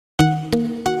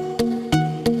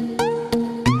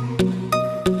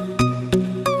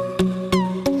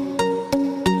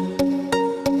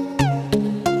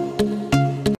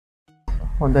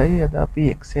හොඳයි අද අපි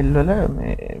Excel වල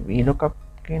මේ VLookup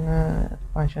කියන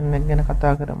ෆන්ක්ෂන් එක ගැන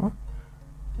කතා කරමු.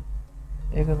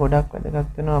 ඒක ගොඩක්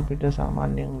වැදගත් වෙනවා අපිට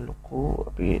සාමාන්‍යයෙන් ලොකු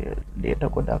අපි data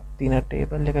ගොඩක් තියෙන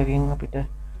table එකකින් අපිට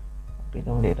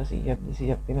data 100ක්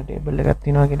 200ක් තියෙන table එකක්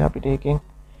තියෙනවා කියලා අපිට ඒකෙන්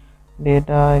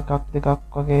data එකක් දෙකක්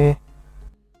වගේ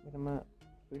වෙනම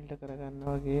filter කරගන්න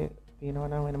වගේ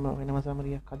තියෙනවා නම් වෙනම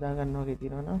summary එකක් හදා ගන්න වගේ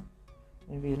තියෙනවා නම්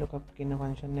මේ VLookup කියන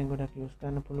ෆන්ක්ෂන් එක ගොඩක් use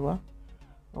කරන්න පුළුවන්.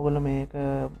 ඔගොල්ලෝ මේක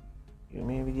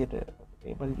මේ විදිහට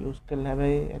table use කරලා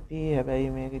හැබැයි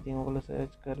මේක ඉතින් ඔයගොල්ලෝ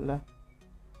search කරලා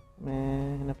මේ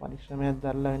වෙන පරිශ්‍රමයක්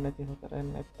දාලා වෙන්න තියෙන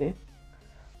කරන්නේ නැත්තේ.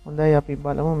 හොඳයි අපි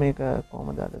බලමු මේක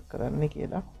කොහොමද අද කරන්නේ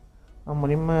කියලා. මම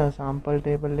මුලින්ම sample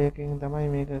table එකකින් තමයි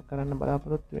මේක කරන්න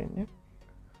බලාපොරොත්තු වෙන්නේ.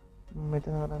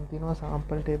 මෙතන අරන් තියෙනවා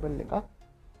sample table එකක්.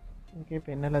 මේකේ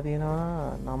පෙන්නලා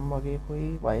තියෙනවා නම් වගේකුයි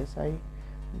වයසයි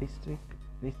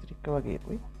district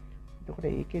වගේකුයි. එතකොට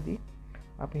ඒකෙදි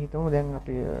අපි හිතමු දැන්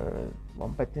අපි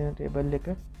වම් පැත්තේ ටේබල් එක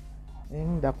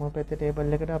දකුණු පැත්තේ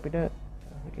ටේබල් එකට අපිට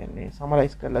කියන්නේ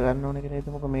සමරයිස් කරලා ගන්න ඕනේ කියලා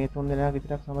හිතමුකෝ. මේ තුන් දෙනා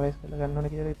විතරක් සමරයිස් කරලා ගන්න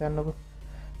ඕනේ කියලා හිතන්නකෝ.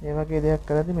 මේ වගේ දෙයක්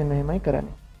කරද්දි මෙන්න මෙහෙමයි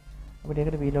කරන්නේ. අපිට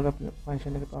ඒකට VLookup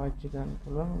ෆන්ක්ෂන් එක පාවිච්චි කරන්න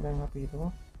පුළුවන්. දැන් අපි හිතමු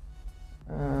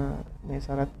මේ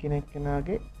සරත් කියන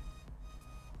එක්කෙනාගේ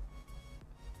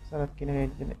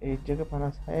age එක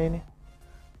 56 නේ.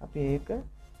 අපි ඒක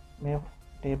මේ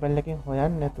ටේබල් එකෙන්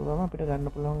හොයන්න නැතුවම අපිට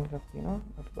ගන්න පුළුවන් එකක් තියෙනවා.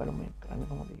 අපි බලමු මේක කරන්න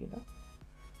කොහොමද කියලා.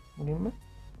 මුලින්ම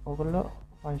ඔයගොල්ලෝ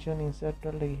ෆන්ක්ෂන් ඉන්සර්ට්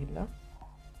වලට ගිහිල්ලා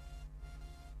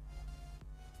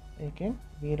ඒකෙන්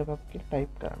VLookup කියලා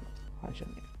ටයිප් කරන්න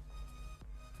ෆන්ක්ෂන් එක.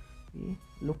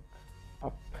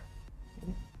 VLookup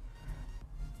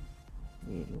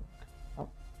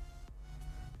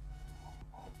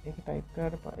ඒක ටයිප්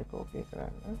කරලා ඒක ඕකේ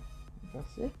කරන්න. ඊට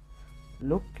පස්සේ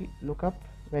lookup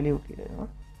value කියලා එනවා.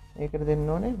 ඒකට දෙන්න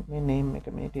ඕනේ මේ name එක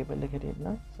මේ table එකට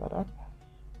එන්න සරත්.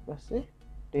 ඊපස්සේ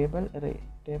table array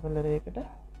එකට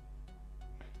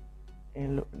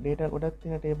data ගොඩක්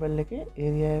තියෙන table එකේ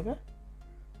area එක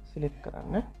select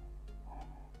කරන්න.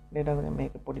 data ගොඩ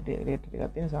මේක පොඩි data ටිකක්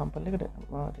තියෙන sample එකට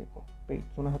page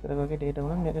 3-4 වගේ data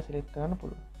උනන් මේක select කරන්න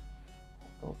පුළුවන්.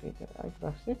 ඕකේ කරා. ඊට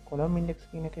පස්සේ column index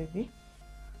කියන එකේදී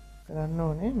කරන්න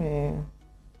ඕනේ මේ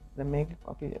දැන් මේක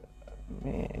අපි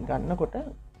මේ ගන්නකොට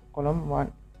column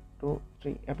 1 2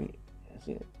 3 අපි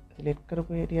select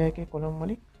කරපු area එකේ column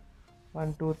වලින්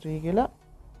 1 2 3 කියලා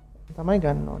තමයි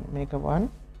ගන්න ඕනේ. මේක 1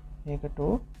 මේක 2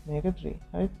 මේක 3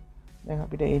 හරි. දැන්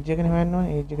අපිට age එකනේ හොයන්න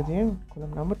ඕනේ. age එක තියෙන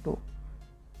column number 2.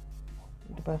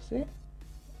 ඊට පස්සේ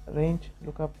range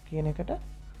lookup කියන එකට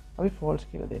අපි false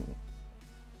කියලා දෙන්නේ.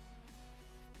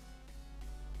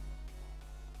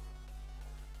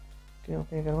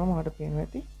 ඕකේ කරපුවම මට පේනවා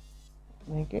ඇති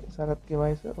මේකේ සරත්ගේ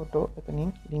වයස ඔටෝ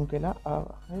එකකින් ලින්ක් වෙලා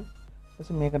ආවා. හරි. ඊට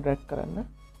පස්සේ මේක ඩ්‍රැග් කරන්න.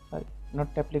 හරි.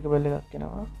 not applicable එකක්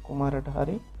එනවා කුමාරට.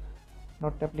 හරි.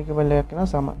 not applicable එකක්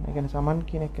එනවා සමන්. ඒ කියන්නේ සමන්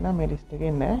කියන එක නා මේ ලිස්ට්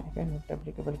එකේ නැහැ. ඒ කියන්නේ not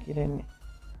applicable කියලා එන්නේ.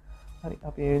 හරි.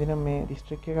 අපි ඒ විදිහට මේ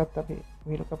district එකත් අපි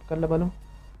VLookup කරලා බලමු.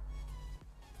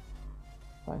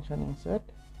 function insert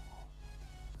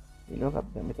VLookup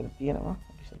දැන් මෙතන තියෙනවා.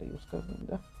 අපි ඉස්සෙල්ලා use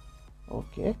කරමුද?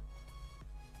 ඕකේ.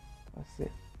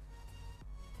 පස්සේ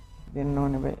දෙන්න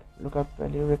ඕනේ බයි lookup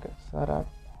value එක සරත්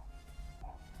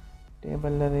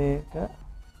table array එක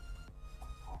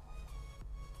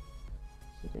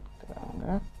select කරන්න.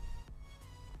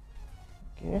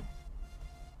 ඕකේ.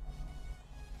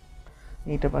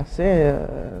 ඊට පස්සේ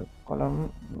column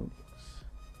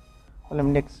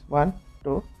index 1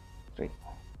 2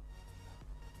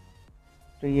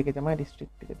 3 එකේ තමයි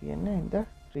district එක තියෙන්නේ. ඉතින්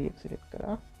 3 එක select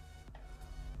කරා.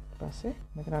 පස්සේ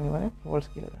මෙතන අනිවාර්යෙන් false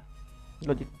කියලා දාන්න.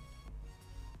 logic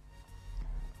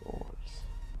false.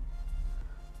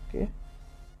 okay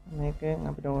මේකෙන්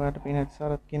අපිට ඔයාලට පේන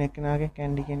සරත් කියන කෙනාගේ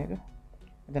candy කියන එක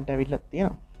එතනට ඇවිල්ලා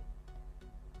තියෙනවා.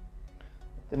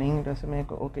 එතනින් ඊට පස්සේ මේක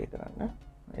okay කරන්න.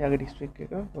 එයාගේ district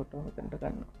එක ෆොටෝ මෙතනට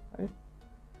ගන්නවා. හරි.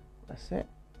 පස්සේ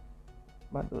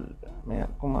බදුල් මේ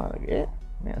කුමාරගේ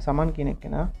මේ සමන් කියන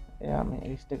කෙනා එයා මේ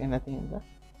list එකේ නැති හින්දා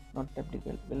not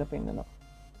applicable කියලා පෙන්නනවා.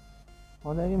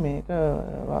 හොඳයි මේක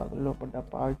ඔයගොල්ලෝ පොඩ්ඩක්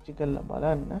පාවිච්චි කරලා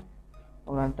බලන්න.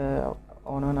 ඔයගලන්ට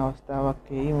ඕන වෙන අවස්ථාවක්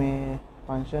එයි මේ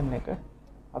ෆන්ක්ෂන් එක.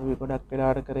 අපි ගොඩක්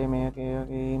වෙලාවට කරේ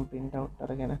මේකේ print out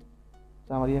අරගෙන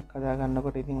සමරියක් හදා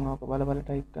ගන්නකොට ඉතින් ඕක බල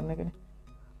ටයිප් කරන එකනේ.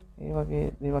 ඒ වගේ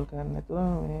දේවල් කරන්න නැතුව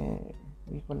මේ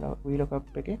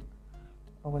VLookup එකේ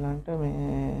ඔයගලන්ට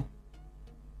මේ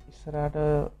ඉස්සරහට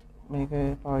මේක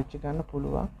පාවිච්චි කරන්න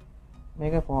පුළුවන්.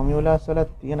 මේක formulas වල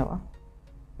තියෙනවා.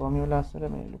 formulas වල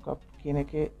මේ lookup කියන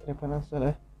එකේ reference වල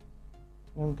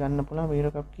ගන්න පුළුවන්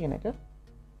VLookup කියන එක.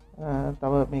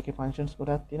 තව මේකේ functions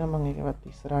ගොඩක් තියෙනවා. මම ඒකවත්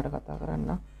ඉස්සරහට කතා කරන්න.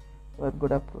 ඔයත්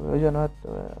ගොඩක් ප්‍රයෝජනවත්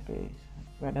අපේ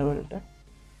වැඩවලට.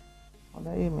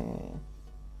 හොඳයි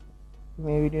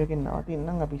මේ වීඩියෝකින්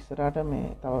නවතින්නම්. අපි ඉස්සරහට මේ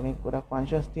තව මේ ගොඩක්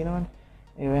ෆන්ක්ෂන්ස් තියෙනවනේ.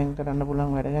 ඒවෙන් කරන්න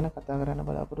පුළුවන් වැඩ ගැන කතා කරන්න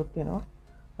බලාපොරොත්තු වෙනවා.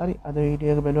 හරි, අද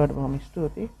වීඩියෝ එක බලුවාට බොහොම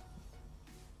ස්තුතියි.